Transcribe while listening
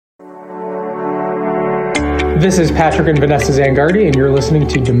This is Patrick and Vanessa Zangardi, and you're listening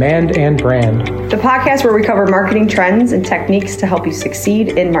to Demand and Brand, the podcast where we cover marketing trends and techniques to help you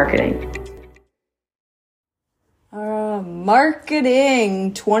succeed in marketing.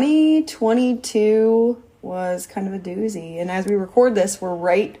 Marketing 2022 was kind of a doozy, and as we record this, we're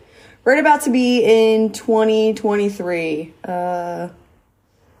right about to be in 2023. So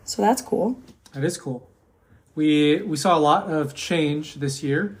that's cool. That is cool. We saw a lot of change this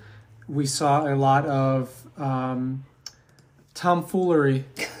year. We saw a lot of tomfoolery,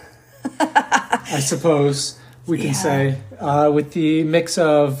 I suppose we can say, with the mix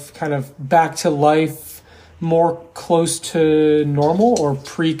of kind of back to life, more close to normal or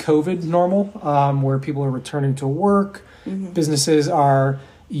pre-COVID normal, where people are returning to work, businesses are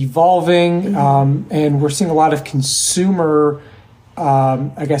evolving, and we're seeing a lot of consumer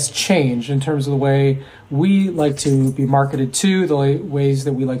change in terms of the way we like to be marketed to, the ways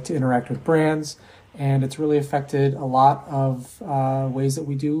that we like to interact with brands. And it's really affected a lot of ways that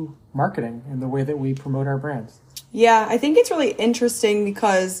we do marketing and the way that we promote our brands. Yeah, I think it's really interesting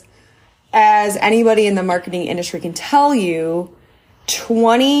because as anybody in the marketing industry can tell you,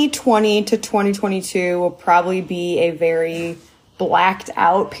 2020 to 2022 will probably be a very blacked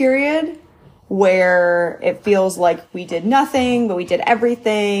out period where it feels like we did nothing, but we did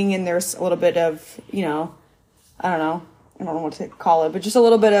everything. And there's a little bit of, I don't know what to call it, but just a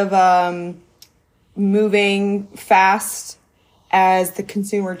little bit of moving fast as the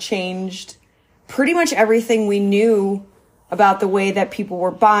consumer changed pretty much everything we knew about the way that people were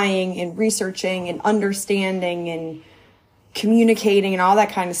buying and researching and understanding and communicating and all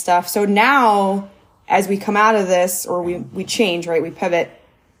that kind of stuff. So now, as we come out of this, or we change, right? We pivot.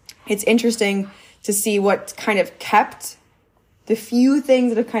 It's interesting to see what kind of kept, the few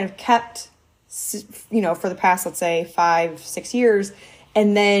things that have kind of kept, for the past, let's say 5-6 years,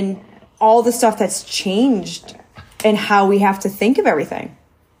 and then all the stuff that's changed and how we have to think of everything.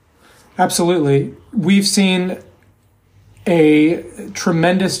 Absolutely. We've seen a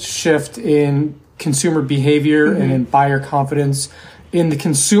tremendous shift in consumer behavior and in buyer confidence in the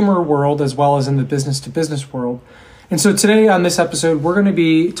consumer world as well as in the business-to-business world. And so today on this episode, we're going to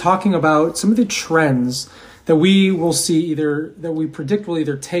be talking about some of the trends that we will see that we predict will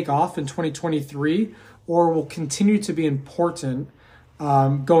either take off in 2023 or will continue to be important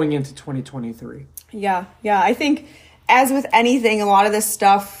going into 2023. Yeah. I think as with anything, a lot of this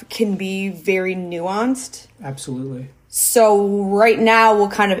stuff can be very nuanced. Absolutely. So right now we'll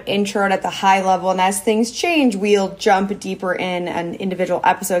kind of intro it at the high level, and as things change, we'll jump deeper in on individual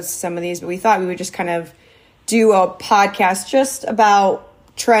episodes to some of these, but we thought we would just kind of do a podcast just about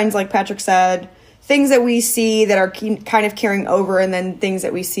trends, like Patrick said, things that we see that are kind of carrying over, and then things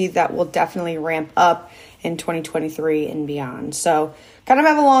that we see that will definitely ramp up in 2023 and beyond. So kind of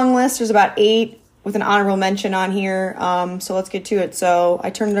have a long list. There's about 8 with an honorable mention on here. So let's get to it. So I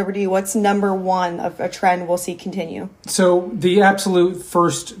turn it over to you. What's number 1 of a trend we'll see continue? So the absolute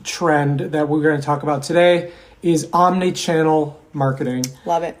first trend that we're going to talk about today is omni-channel marketing.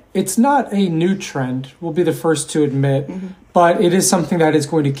 Love it. It's not a new trend, we'll be the first to admit, but it is something that is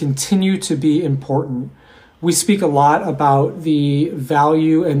going to continue to be important. We speak a lot about the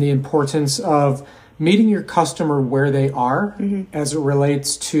value and the importance of meeting your customer where they are as it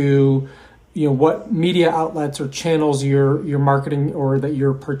relates to what media outlets or channels you're marketing or that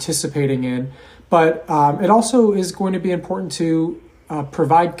you're participating in. But it also is going to be important to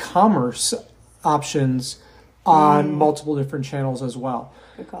provide commerce options on multiple different channels as well.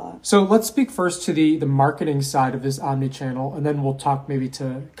 Good call. So let's speak first to the marketing side of this omni-channel, and then we'll talk maybe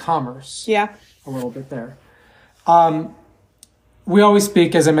to commerce a little bit there. We always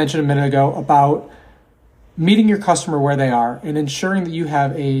speak, as I mentioned a minute ago, about meeting your customer where they are and ensuring that you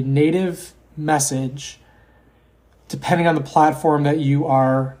have a native message depending on the platform that you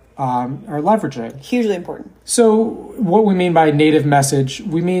are leveraging. Hugely important. So what we mean by native message,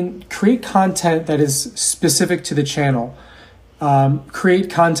 we mean create content that is specific to the channel.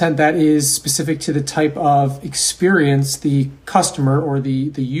 Create content that is specific to the type of experience the customer or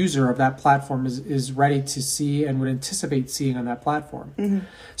the user of that platform is ready to see and would anticipate seeing on that platform.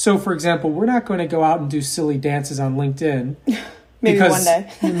 So, for example, we're not going to go out and do silly dances on LinkedIn. Maybe one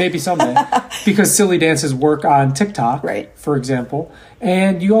day. Maybe someday. Because silly dances work on TikTok, right, for example.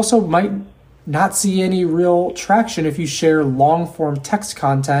 And you also might not see any real traction if you share long-form text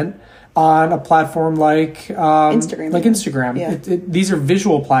content on a platform like Instagram. Yeah. These are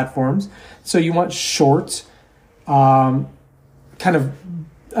visual platforms, so you want short, kind of,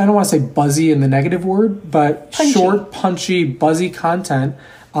 I don't want to say buzzy in the negative word, but punchy. Short, punchy, buzzy content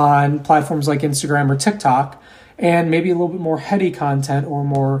on platforms like Instagram or TikTok, and maybe a little bit more heady content or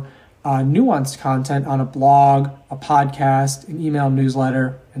more nuanced content on a blog, a podcast, an email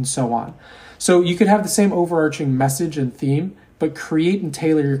newsletter, and so on. So you could have the same overarching message and theme, but create and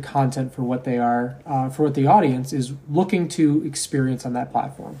tailor your content for what they are, for what the audience is looking to experience on that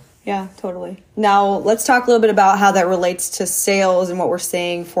platform. Yeah, totally. Now, let's talk a little bit about how that relates to sales and what we're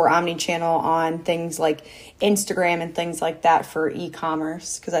seeing for omnichannel on things like Instagram and things like that for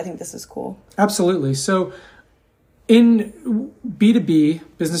e-commerce, because I think this is cool. Absolutely. So in B2B,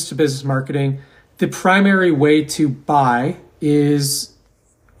 business to business marketing, the primary way to buy is,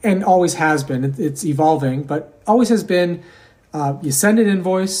 and always has been, it's evolving, but always has been, you send an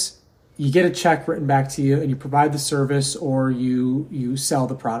invoice, you get a check written back to you, and you provide the service or you sell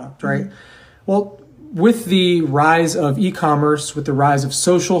the product, right? Mm-hmm. Well, with the rise of e-commerce, with the rise of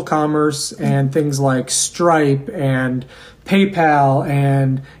social commerce and things like Stripe and PayPal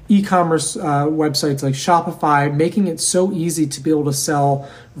and e-commerce websites like Shopify, making it so easy to be able to sell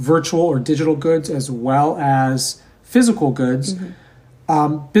virtual or digital goods as well as physical goods,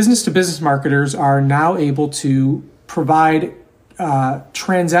 business-to-business marketers are now able to provide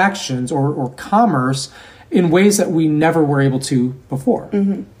transactions or commerce in ways that we never were able to before.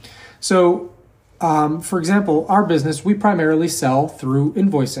 Mm-hmm. So, for example, our business, we primarily sell through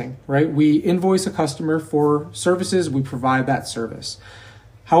invoicing, right? We invoice a customer for services, we provide that service.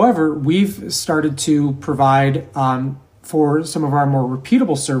 However, we've started to provide for some of our more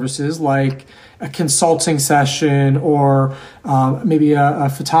repeatable services like a consulting session or maybe a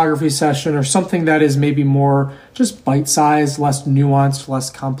photography session or something that is maybe more just bite-sized, less nuanced, less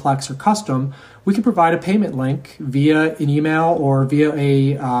complex or custom. We can provide a payment link via an email or via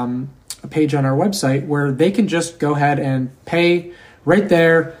a page on our website where they can just go ahead and pay right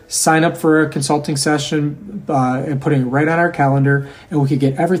there, sign up for a consulting session and putting it right on our calendar, and we could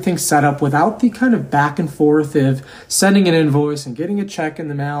get everything set up without the kind of back and forth of sending an invoice and getting a check in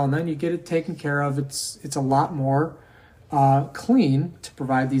the mail and then you get it taken care of. It's a lot more clean to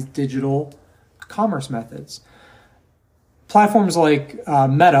provide these digital commerce methods. Platforms like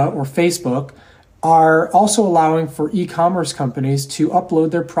Meta or Facebook are also allowing for e-commerce companies to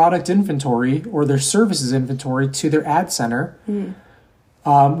upload their product inventory or their services inventory to their ad center,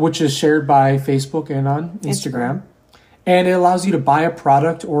 which is shared by Facebook and on Instagram. And it allows you to buy a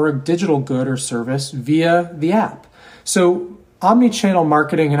product or a digital good or service via the app. So omnichannel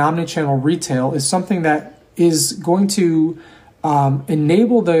marketing and omnichannel retail is something that is going to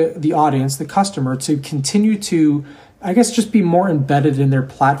enable the audience, the customer, to continue to, I guess, just be more embedded in their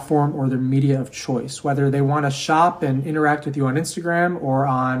platform or their media of choice, whether they want to shop and interact with you on Instagram or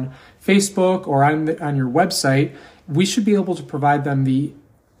on Facebook or on your website. We should be able to provide them the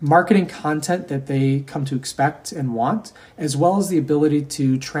marketing content that they come to expect and want, as well as the ability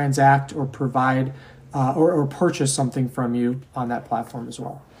to transact or provide or purchase something from you on that platform as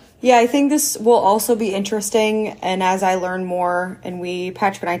well. Yeah, I think this will also be interesting. And as I learn more, and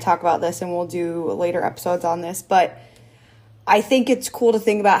Patrick and I talk about this, and we'll do later episodes on this, but I think it's cool to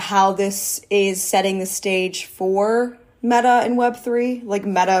think about how this is setting the stage for Meta and Web3, like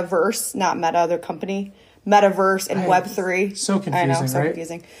Metaverse, not Meta, their company, Metaverse and Web3. So confusing, I know, so right?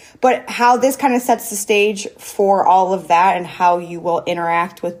 confusing. But how this kind of sets the stage for all of that and how you will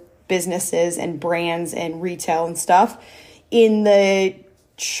interact with businesses and brands and retail and stuff in the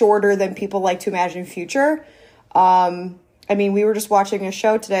shorter than people like to imagine future. I mean, we were just watching a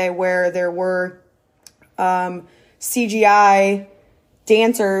show today where there were CGI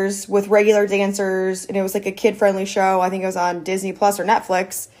dancers with regular dancers, and it was like a kid-friendly show. I think it was on Disney Plus or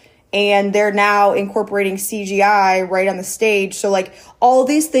Netflix, and they're now incorporating CGI right on the stage. So like all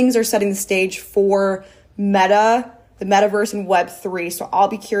these things are setting the stage for Meta, the Metaverse, and Web3. So I'll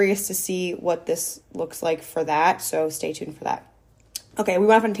be curious to see what this looks like for that. So stay tuned for that. Okay, we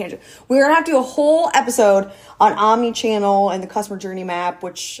went off on a tangent. We're going to have to do a whole episode on omnichannel and the customer journey map,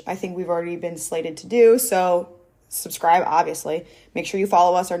 which I think we've already been slated to do. So subscribe, obviously. Make sure you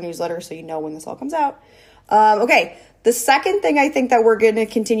follow us, our newsletter, so you know when this all comes out. Okay, the second thing I think that we're going to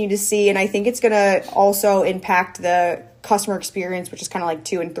continue to see, and I think it's going to also impact the customer experience, which is kind of like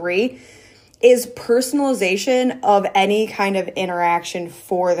 2 and 3, is personalization of any kind of interaction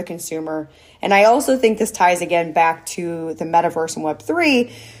for the consumer. And I also think this ties again back to the Metaverse and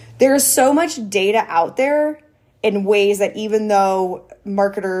Web3. There's so much data out there in ways that even though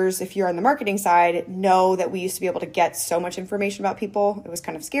marketers, if you're on the marketing side, know that we used to be able to get so much information about people, it was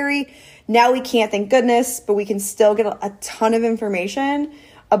kind of scary. Now we can't, thank goodness, but we can still get a ton of information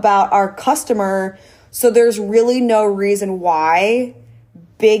about our customer. So there's really no reason why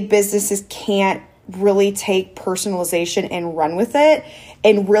big businesses can't really take personalization and run with it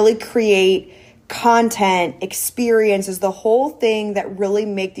and really create content, experiences, the whole thing that really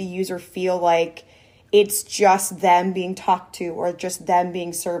make the user feel like it's just them being talked to or just them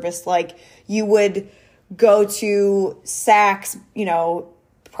being serviced. Like you would go to Saks, you know,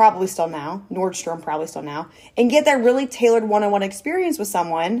 probably still now, Nordstrom probably still now, and get that really tailored one-on-one experience with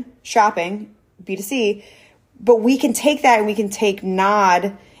someone shopping, B2C. But we can take that and we can take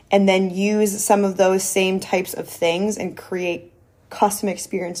Nod and then use some of those same types of things and create custom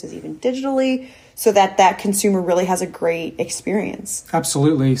experiences even digitally so that that consumer really has a great experience.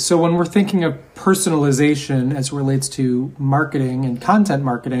 Absolutely. So when we're thinking of personalization as it relates to marketing and content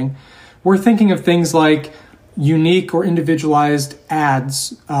marketing, we're thinking of things like unique or individualized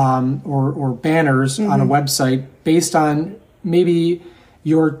ads or banners on a website based on maybe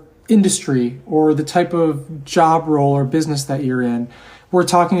your industry or the type of job role or business that you're in. We're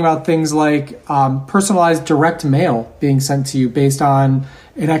talking about things like personalized direct mail being sent to you based on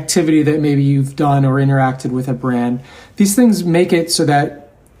an activity that maybe you've done or interacted with a brand. These things make it so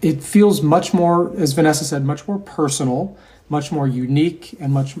that it feels much more, as Vanessa said, much more personal, much more unique,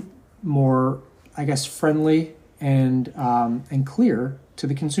 and much more, I guess, friendly and clear to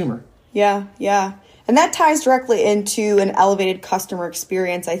the consumer. Yeah. And that ties directly into an elevated customer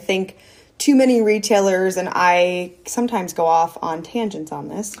experience. I think too many retailers, and I sometimes go off on tangents on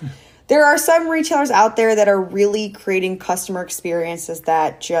this, there are some retailers out there that are really creating customer experiences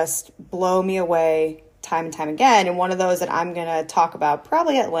that just blow me away time and time again. And one of those that I'm going to talk about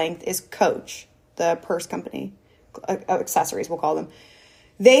probably at length is Coach, the purse company, accessories we'll call them.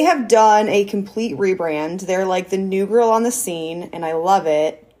 They have done a complete rebrand. They're like the new girl on the scene, and I love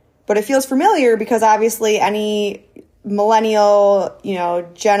it. But it feels familiar because obviously any millennial, you know,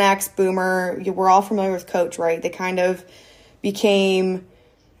 Gen X, boomer, we're all familiar with Coach, right? They kind of became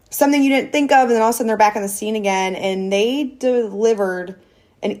something you didn't think of, and then all of a sudden they're back on the scene again. And they delivered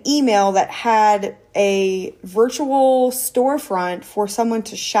an email that had a virtual storefront for someone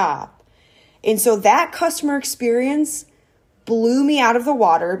to shop. And so that customer experience blew me out of the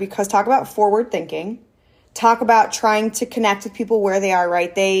water because talk about forward thinking, talk about trying to connect with people where they are,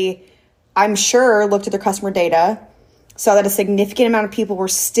 right? They, I'm sure, looked at their customer data, saw that a significant amount of people were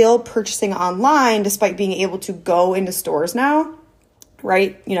still purchasing online despite being able to go into stores now,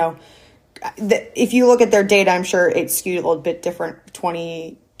 right? You know, if you look at their data, I'm sure it's skewed a little bit different,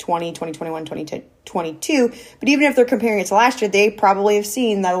 2020, 2021, 2022. But even if they're comparing it to last year, they probably have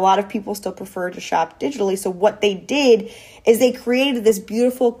seen that a lot of people still prefer to shop digitally. So what they did is they created this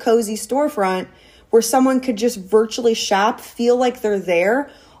beautiful, cozy storefront where someone could just virtually shop, feel like they're there,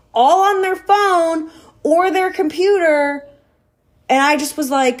 all on their phone or their computer. And I just was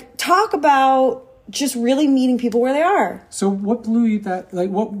like, talk about just really meeting people where they are. So what blew you that, like,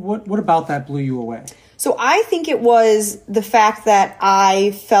 what about that blew you away? So I think it was the fact that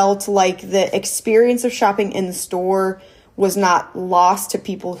I felt like the experience of shopping in the store was not lost to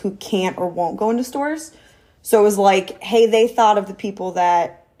people who can't or won't go into stores. So it was like, hey, they thought of the people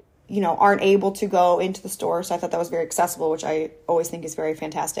that, you know, aren't able to go into the store. So I thought that was very accessible, which I always think is very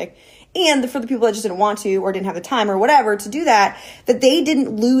fantastic. And for the people that just didn't want to or didn't have the time or whatever to do that, that they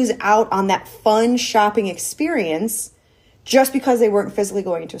didn't lose out on that fun shopping experience just because they weren't physically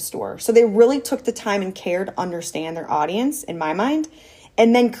going into a store. So they really took the time and care to understand their audience, in my mind,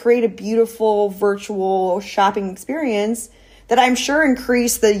 and then create a beautiful virtual shopping experience that I'm sure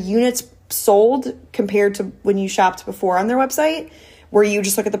increased the units sold compared to when you shopped before on their website, where you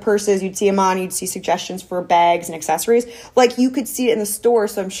just look at the purses, you'd see them on, you'd see suggestions for bags and accessories. Like you could see it in the store,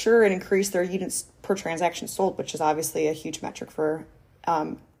 so I'm sure it increased their units per transaction sold, which is obviously a huge metric for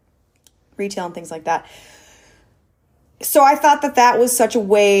retail and things like that. So I thought that that was such a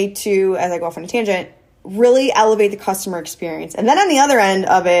way to, as I go off on a tangent, really elevate the customer experience. And then on the other end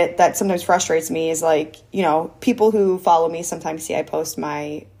of it, that sometimes frustrates me is like, you know, people who follow me sometimes see I post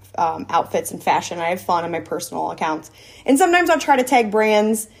my outfits and fashion. I have fun on my personal accounts. And sometimes I'll try to tag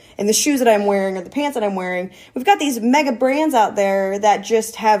brands and the shoes that I'm wearing or the pants that I'm wearing. We've got these mega brands out there that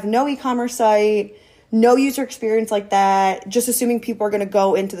just have no e-commerce site, no user experience like that, just assuming people are going to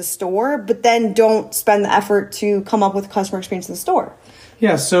go into the store, but then don't spend the effort to come up with a customer experience in the store.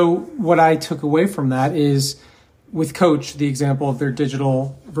 Yeah, so what I took away from that is with Coach, the example of their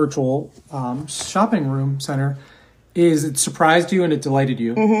digital virtual shopping room center, is it surprised you and it delighted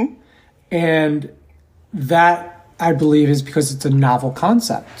you. Mm-hmm. And that, I believe, is because it's a novel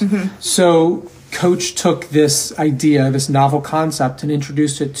concept. Mm-hmm. So Coach took this idea, this novel concept, and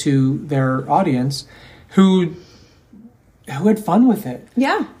introduced it to their audience who who had fun with it.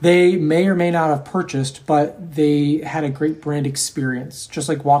 Yeah. They may or may not have purchased, but they had a great brand experience. Just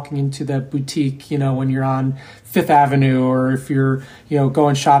like walking into the boutique, when you're on Fifth Avenue, or if you're,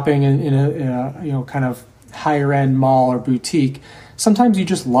 going shopping in a kind of higher end mall or boutique. Sometimes you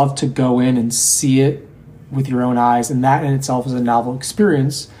just love to go in and see it with your own eyes, and that in itself is a novel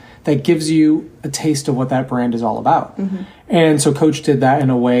experience that gives you a taste of what that brand is all about. Mm-hmm. And so Coach did that in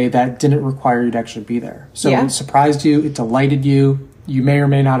a way that didn't require you to actually be there. So It surprised you, it delighted you. You may or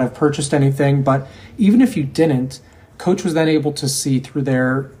may not have purchased anything, but even if you didn't, Coach was then able to see through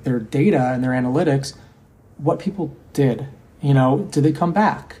their data and their analytics what people did. Did they come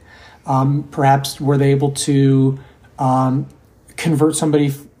back? Perhaps were they able to convert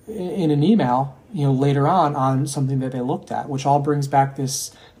somebody in an email later on something that they looked at, which all brings back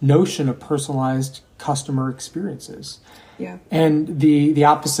this notion of personalized customer experiences. Yeah. And the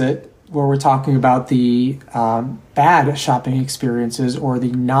opposite, where we're talking about the bad shopping experiences or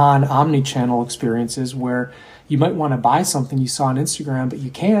the non-omni-channel experiences, where you might want to buy something you saw on Instagram, but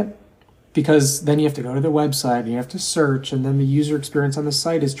you can't, because then you have to go to the website and you have to search, and then the user experience on the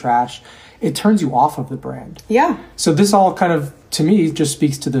site is trash. It turns you off of the brand. Yeah. So this all kind of, to me, just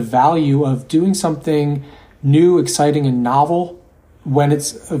speaks to the value of doing something new, exciting, and novel when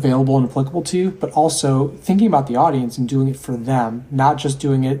it's available and applicable to you, but also thinking about the audience and doing it for them, not just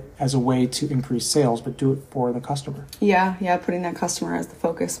doing it as a way to increase sales, but do it for the customer. Yeah, putting that customer as the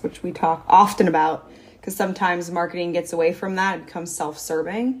focus, which we talk often about, because sometimes marketing gets away from that. It becomes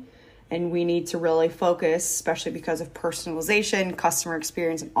self-serving. And we need to really focus, especially because of personalization, customer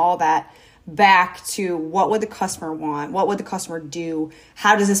experience, and all that, back to what would the customer want? What would the customer do?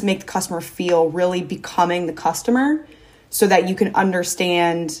 How does this make the customer feel, really becoming the customer, so that you can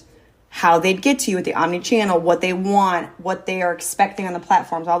understand how they'd get to you with the omni-channel, what they want, what they are expecting on the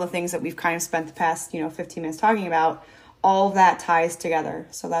platforms, all the things that we've kind of spent the past 15 minutes talking about. All of that ties together.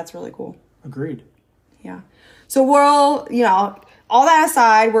 So that's really cool. Agreed. Yeah. So we'll, all that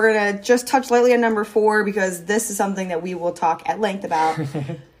aside, we're going to just touch lightly on number 4, because this is something that we will talk at length about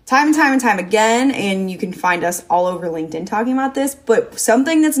time and time again. And you can find us all over LinkedIn talking about this. But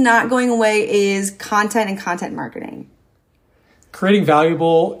something that's not going away is content and content marketing. Creating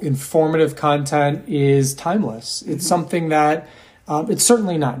valuable, informative content is timeless. It's something that it's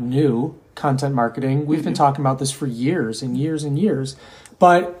certainly not new, content marketing. We've been talking about this for years and years and years.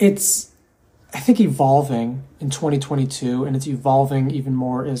 But it's, I think, evolving in 2022, and it's evolving even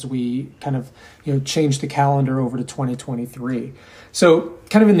more as we kind of change the calendar over to 2023. So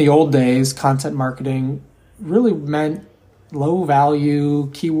kind of in the old days, content marketing really meant low value,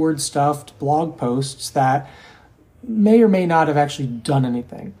 keyword stuffed blog posts that may or may not have actually done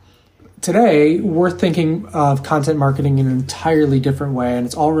anything. Today, we're thinking of content marketing in an entirely different way, and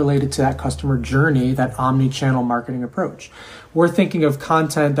it's all related to that customer journey, that omni-channel marketing approach. We're thinking of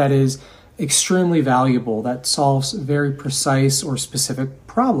content that is extremely valuable, that solves very precise or specific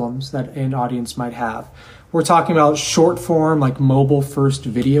problems that an audience might have. We're talking about short form, like mobile first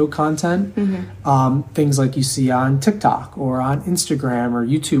video content, things like you see on TikTok or on Instagram or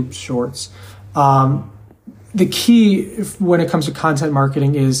YouTube Shorts. The key when it comes to content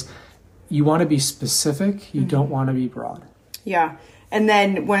marketing is you want to be specific. You don't want to be broad. Yeah. And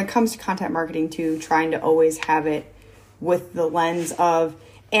then when it comes to content marketing too, trying to always have it with the lens of,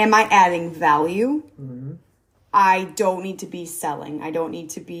 am I adding value? Mm-hmm. I don't need to be selling. I don't need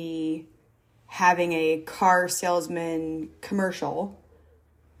to be having a car salesman commercial.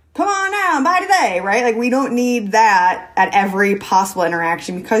 Come on now, buy today, right? Like, we don't need that at every possible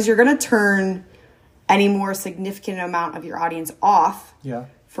interaction, because you're going to turn any more significant amount of your audience off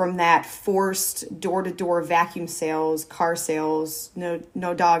from that forced door-to-door vacuum sales, car sales.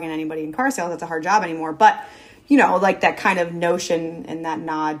 No dogging anybody in car sales. That's a hard job anymore. But, like that kind of notion and that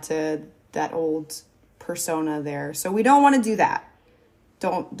nod to that old persona there. So we don't want to do that.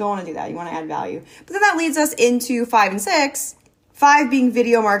 Don't want to do that. You want to add value. But then that leads us into 5 and 6. 5 being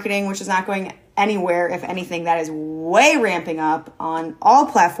video marketing, which is not going anywhere. If anything, that is way ramping up on all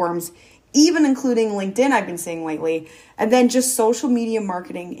platforms, even including LinkedIn, I've been seeing lately. And then just social media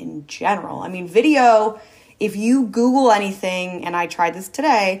marketing in general. I mean, video, if you Google anything, and I tried this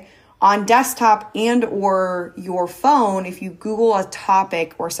today, on desktop and or your phone, if you Google a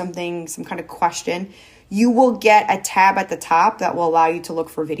topic or something, some kind of question, you will get a tab at the top that will allow you to look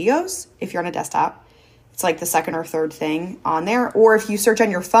for videos if you're on a desktop. It's like the second or third thing on there. Or if you search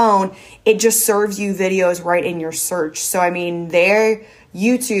on your phone, it just serves you videos right in your search. So, I mean, there,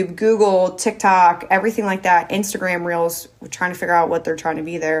 YouTube, Google, TikTok, everything like that, Instagram Reels, we're trying to figure out what they're trying to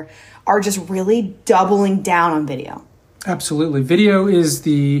be there, are just really doubling down on video. Absolutely. Video is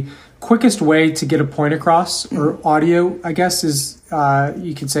the quickest way to get a point across, or audio, I guess, is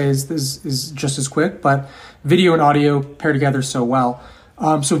you could say is just as quick, but video and audio pair together so well.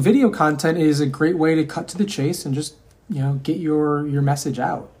 So video content is a great way to cut to the chase and just, get your message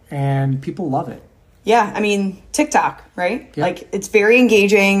out, and people love it. Yeah, I mean, TikTok, right? Yeah. Like, it's very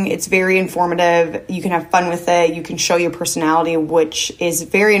engaging. It's very informative. You can have fun with it. You can show your personality, which is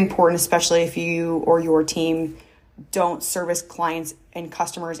very important, especially if you or your team don't service clients and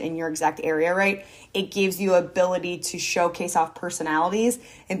customers in your exact area, right? It gives you ability to showcase off personalities,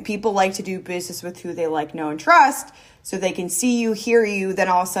 and people like to do business with who they like, know, and trust, so they can see you, hear you, then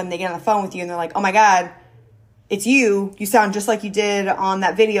all of a sudden they get on the phone with you and they're like, oh my God, it's you. You sound just like you did on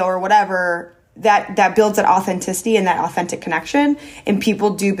that video or whatever. That builds that authenticity and that authentic connection, and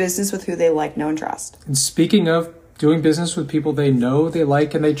people do business with who they like, know, and trust. And speaking of doing business with people they know, they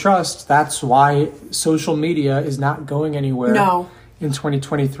like, and they trust, that's why social media is not going anywhere in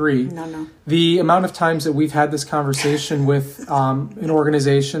 2023. No. The amount of times that we've had this conversation with an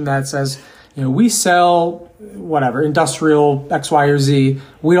organization that says, we sell whatever, industrial X, Y, or Z,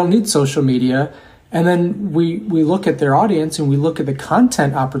 we don't need social media. And then we look at their audience and we look at the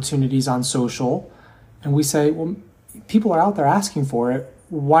content opportunities on social, and we say, well, people are out there asking for it.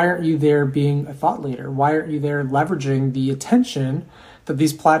 Why aren't you there being a thought leader? Why aren't you there leveraging the attention that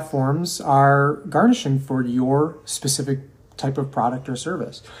these platforms are garnishing for your specific type of product or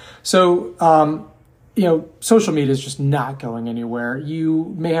service? So, social media is just not going anywhere.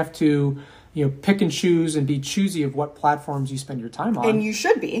 You may have to pick and choose and be choosy of what platforms you spend your time on. And you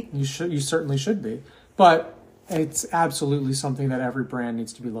should be. You certainly should be. But it's absolutely something that every brand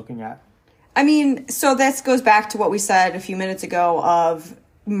needs to be looking at. I mean, so this goes back to what we said a few minutes ago of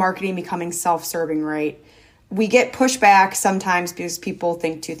marketing becoming self-serving, right? We get pushback sometimes because people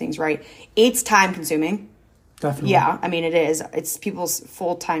think two things, right? It's time consuming. Definitely. Yeah, I mean, it is. It's people's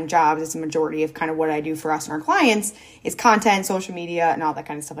full-time jobs. It's a majority of kind of what I do for us and our clients is content, social media, and all that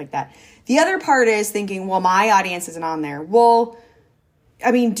kind of stuff like that. The other part is thinking, well, my audience isn't on there. Well,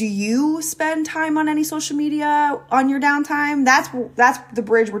 I mean, do you spend time on any social media on your downtime? That's the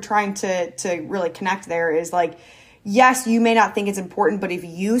bridge we're trying to really connect there is like, yes, you may not think it's important, but if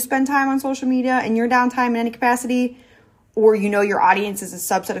you spend time on social media in your downtime in any capacity, or your audience is a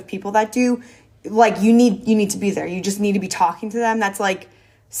subset of people that do, like you need to be there. You just need to be talking to them. That's like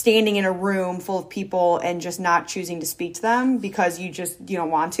standing in a room full of people and just not choosing to speak to them because you don't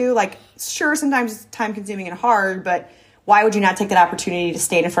want to. Like, sure, sometimes it's time consuming and hard, but why would you not take that opportunity to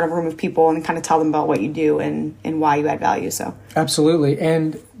stand in front of a room of people and kind of tell them about what you do and why you add value? So absolutely.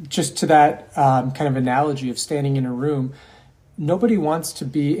 And just to that kind of analogy of standing in a room, nobody wants to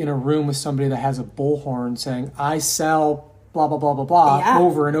be in a room with somebody that has a bullhorn saying, I sell blah, blah, blah, blah, blah,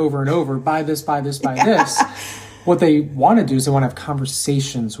 over and over and over, buy this, buy this, buy this. What they want to do is they want to have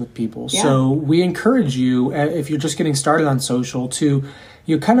conversations with people. Yeah. So we encourage you, if you're just getting started on social, to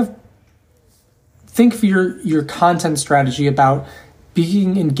kind of think for your content strategy about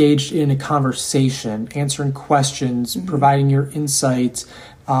being engaged in a conversation, answering questions, providing your insights,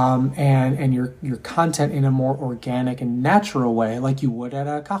 and your content in a more organic and natural way, like you would at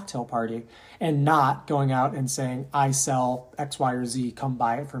a cocktail party, and not going out and saying, I sell X, Y, or Z, come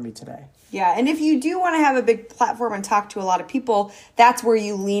buy it for me today. Yeah, and if you do want to have a big platform and talk to a lot of people, that's where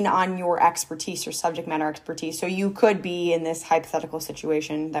you lean on your expertise, your subject matter expertise. So you could be in this hypothetical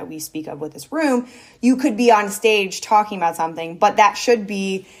situation that we speak of with this room. You could be on stage talking about something, but that should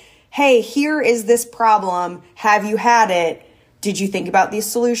be, hey, here is this problem. Have you had it? Did you think about these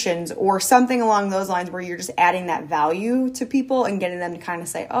solutions? Or something along those lines where you're just adding that value to people and getting them to kind of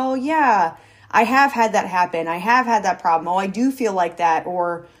say, oh, yeah, I have had that happen. I have had that problem. Oh, I do feel like that.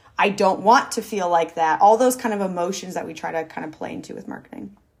 Or I don't want to feel like that. All those kind of emotions that we try to kind of play into with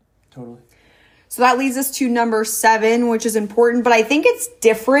marketing. Totally. So that leads us to number 7, which is important, but I think it's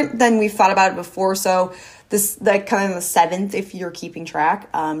different than we've thought about it before. So this, like kind of the 7th, if you're keeping track,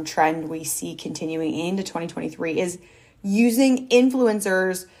 trend we see continuing into 2023 is using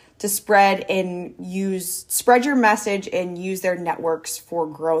influencers to spread your message and use their networks for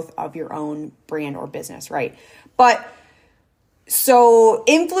growth of your own brand or business, right? So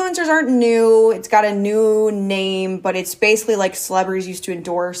influencers aren't new. It's got a new name, but it's basically like celebrities used to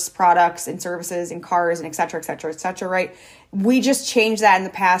endorse products and services and cars and et cetera, right? We just changed that in the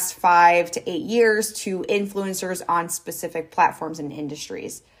past 5 to 8 years to influencers on specific platforms and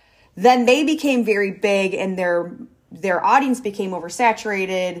industries. Then they became very big and their audience became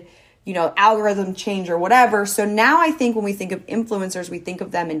oversaturated, algorithm change or whatever. So now I think when we think of influencers, we think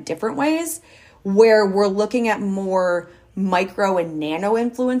of them in different ways where we're looking at more micro and nano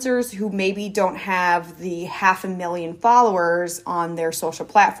influencers who maybe don't have the 500,000 followers on their social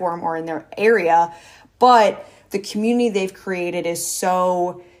platform or in their area, but the community they've created is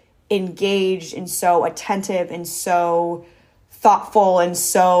so engaged and so attentive and so thoughtful and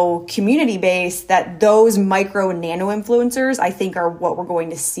so community based that those micro and nano influencers, I think, are what we're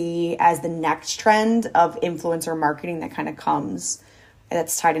going to see as the next trend of influencer marketing that kind of comes,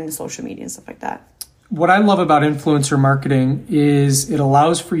 that's tied into social media and stuff like that. What I love about influencer marketing is it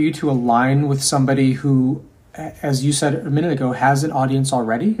allows for you to align with somebody who, as you said a minute ago, has an audience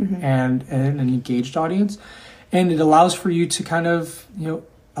already and an engaged audience. And it allows for you to kind of,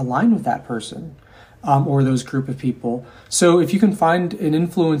 align with that person or those group of people. So if you can find an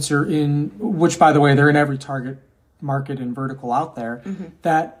influencer which, by the way, they're in every target market and vertical out there,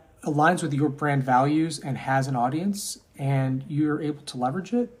 that aligns with your brand values and has an audience and you're able to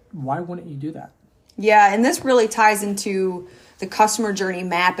leverage it, why wouldn't you do that? Yeah, and this really ties into the customer journey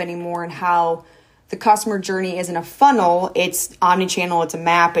map anymore and how the customer journey isn't a funnel, it's omnichannel, it's a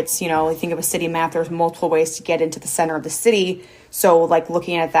map, it's, think of a city map, there's multiple ways to get into the center of the city. So like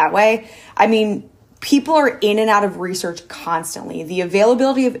looking at it that way, I mean, people are in and out of research constantly. The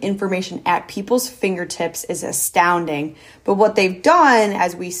availability of information at people's fingertips is astounding. But what they've done,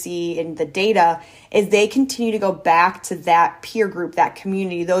 as we see in the data, is they continue to go back to that peer group, that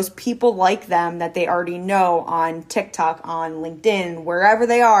community, those people like them that they already know on TikTok, on LinkedIn, wherever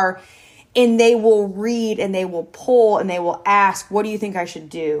they are. And they will read and they will pull and they will ask, what do you think I should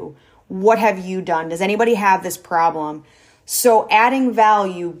do? What have you done? Does anybody have this problem? So adding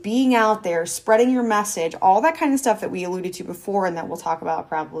value, being out there, spreading your message, all that kind of stuff that we alluded to before and that we'll talk about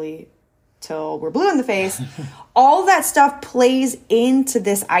probably till we're blue in the face, all that stuff plays into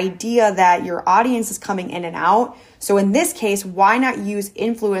this idea that your audience is coming in and out. So in this case, why not use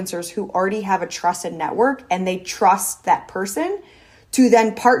influencers who already have a trusted network and they trust that person to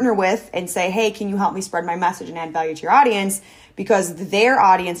then partner with and say, hey, can you help me spread my message and add value to your audience? Because their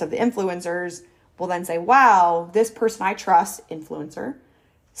audience of the influencers will then say, wow, this person I trust, influencer,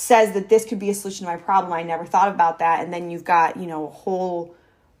 says that this could be a solution to my problem. I never thought about that. And then you've got, a whole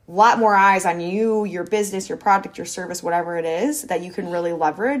lot more eyes on you, your business, your product, your service, whatever it is that you can really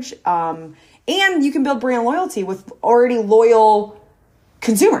leverage. And you can build brand loyalty with already loyal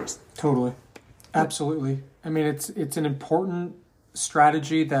consumers. Totally. Absolutely. I mean, it's an important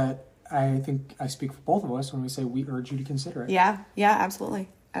strategy that I think I speak for both of us when we say we urge you to consider it. Yeah, absolutely.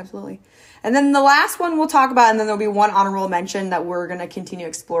 Absolutely. And then the last one we'll talk about, and then there'll be one honorable mention that we're going to continue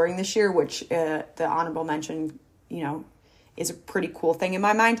exploring this year, which the honorable mention, is a pretty cool thing in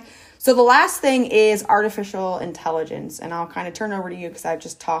my mind. So the last thing is artificial intelligence. And I'll kind of turn over to you because I've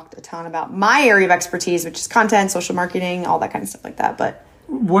just talked a ton about my area of expertise, which is content, social marketing, all that kind of stuff like that. But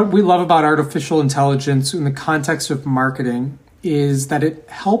what we love about artificial intelligence in the context of marketing is that it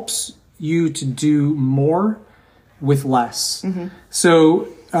helps you to do more with less. So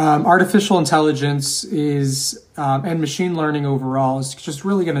artificial intelligence is, and machine learning overall, is just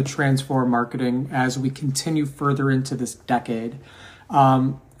really going to transform marketing as we continue further into this decade.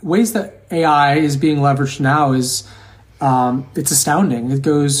 Ways that AI is being leveraged now is, it's astounding. It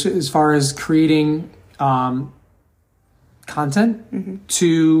goes as far as creating content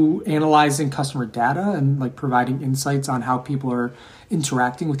to analyzing customer data and like providing insights on how people are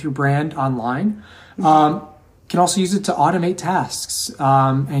interacting with your brand online. Can also use it to automate tasks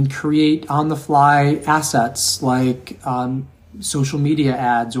and create on-the-fly assets like social media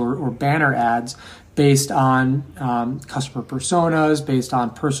ads or banner ads based on customer personas, based on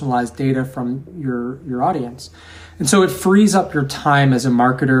personalized data from your audience. And so it frees up your time as a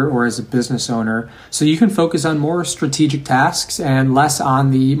marketer or as a business owner so you can focus on more strategic tasks and less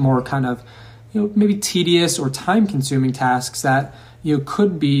on the more kind of, maybe tedious or time-consuming tasks that,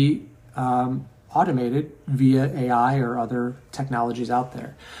 could be automated via AI or other technologies out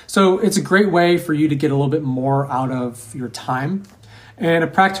there. So it's a great way for you to get a little bit more out of your time. And a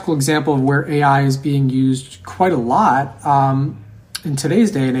practical example of where AI is being used quite a lot in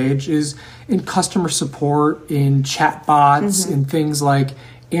today's day and age is in customer support, in chatbots, in things like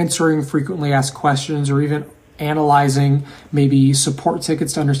answering frequently asked questions or even analyzing maybe support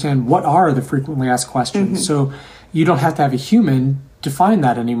tickets to understand what are the frequently asked questions. So you don't have to have a human define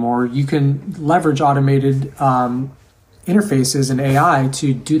that anymore. You can leverage automated interfaces and AI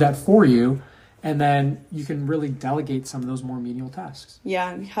to do that for you. And then you can really delegate some of those more menial tasks.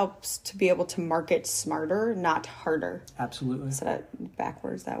 Yeah, it helps to be able to market smarter, not harder. Absolutely. Set it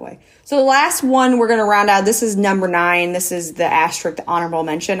backwards that way. So the last one we're going to round out, this is number 9. This is the asterisk, the honorable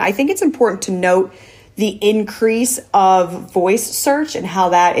mention. I think it's important to note the increase of voice search and how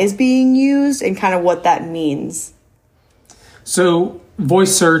that is being used and kind of what that means. So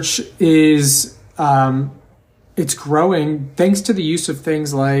voice search is it's growing thanks to the use of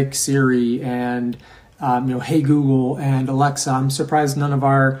things like Siri and Hey Google and Alexa. I'm surprised none of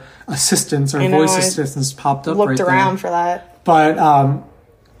our assistants or voice assistants popped up. Looked around for that, but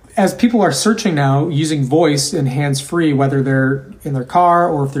as people are searching now using voice and hands-free, whether they're in their car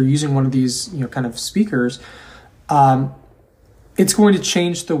or if they're using one of these kind of speakers, it's going to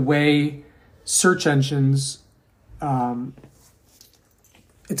change the way search engines.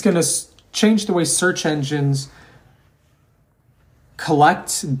 It's going to change the way search engines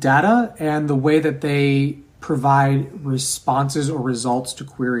collect data and the way that they provide responses or results to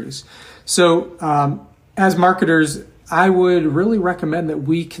queries. So as marketers, I would really recommend that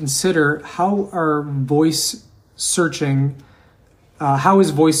we consider how is voice searching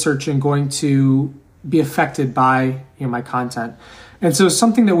going to be affected by my content. And so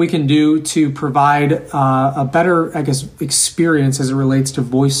something that we can do to provide a better, experience as it relates to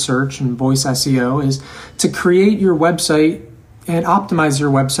voice search and voice SEO is to create your website and optimize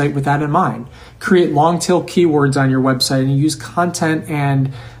your website with that in mind. Create long tail keywords on your website and use content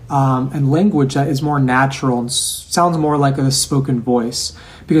and language that is more natural and sounds more like a spoken voice,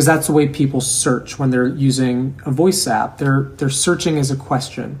 because that's the way people search when they're using a voice app. They're searching as a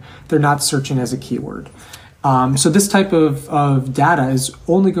question. They're not searching as a keyword. So this type of data is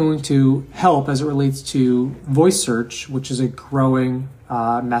only going to help as it relates to voice search, which is a growing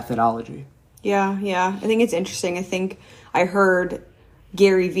methodology. Yeah. I think it's interesting. I think I heard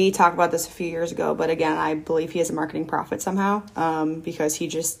Gary Vee talk about this a few years ago, but again, I believe he is a marketing prophet somehow, because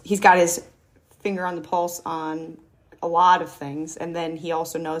he's got his finger on the pulse on a lot of things, and then he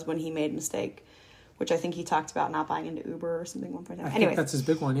also knows when he made a mistake, which I think he talked about not buying into Uber or something one point. Anyway, that's his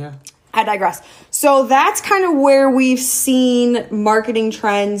big one, yeah. I digress. So that's kind of where we've seen marketing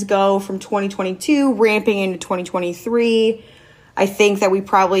trends go from 2022 ramping into 2023. I think that we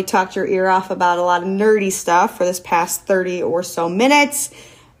probably talked your ear off about a lot of nerdy stuff for this past 30 or so minutes.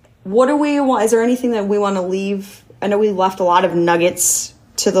 What do we want? Is there anything that we want to leave? I know we left a lot of nuggets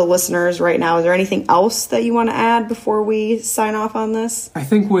to the listeners right now. Is there anything else that you want to add before we sign off on this? I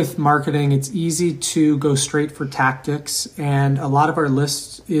think with marketing, it's easy to go straight for tactics, and a lot of our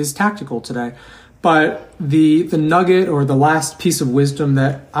list is tactical today. But the nugget or the last piece of wisdom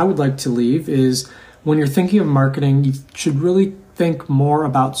that I would like to leave is when you're thinking of marketing, you should really think more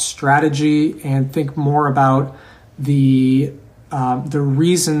about strategy and think more about the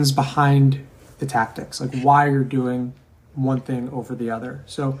reasons behind the tactics, like why you're doing one thing over the other.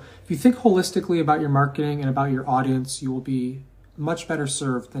 So if you think holistically about your marketing and about your audience, you will be much better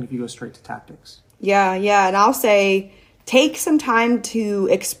served than if you go straight to tactics. Yeah. And I'll say take some time to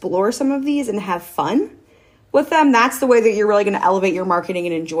explore some of these and have fun with them. That's the way that you're really going to elevate your marketing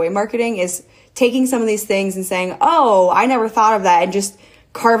and enjoy marketing, is taking some of these things and saying, oh, I never thought of that, and just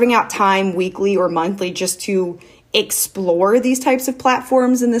carving out time weekly or monthly just to explore these types of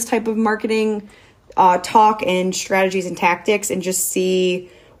platforms and this type of marketing talk and strategies and tactics, and just see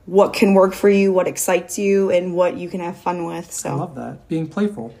what can work for you, what excites you, and what you can have fun with. So I love that. Being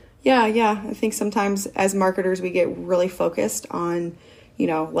playful. Yeah. I think sometimes as marketers, we get really focused on,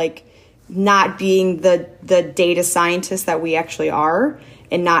 not being the data scientists that we actually are,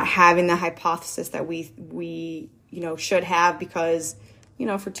 and not having the hypothesis that we should have, because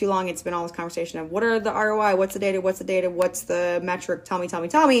for too long it's been all this conversation of what are the ROI, what's the data, what's the metric, tell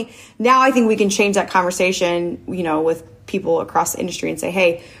me. Now I think we can change that conversation with people across the industry and say,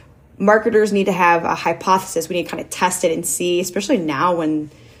 hey, marketers need to have a hypothesis. We need to kind of test it and see, especially now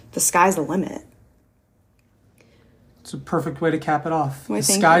when the sky's the limit. It's a perfect way to cap it off. The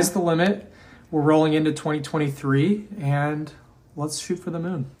sky's the limit. We're rolling into 2023, and let's shoot for the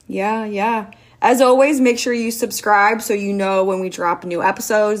moon. Yeah. As always, make sure you subscribe so you know when we drop new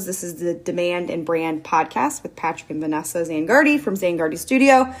episodes. This is the Demand and Brand Podcast with Patrick and Vanessa Zangardi from Zangardi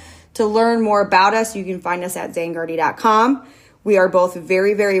Studio. To learn more about us, you can find us at zangardi.com. We are both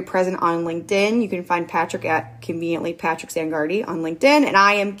very, very present on LinkedIn. You can find Patrick at conveniently Patrick Zangardi on LinkedIn, and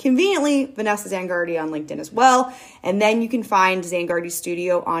I am conveniently Vanessa Zangardi on LinkedIn as well. And then you can find Zangardi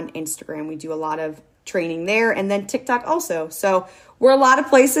Studio on Instagram. We do a lot of training there, and then TikTok also. So we're a lot of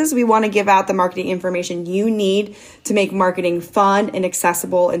places. We want to give out the marketing information you need to make marketing fun and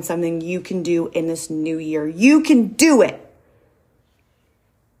accessible and something you can do in this new year. You can do it.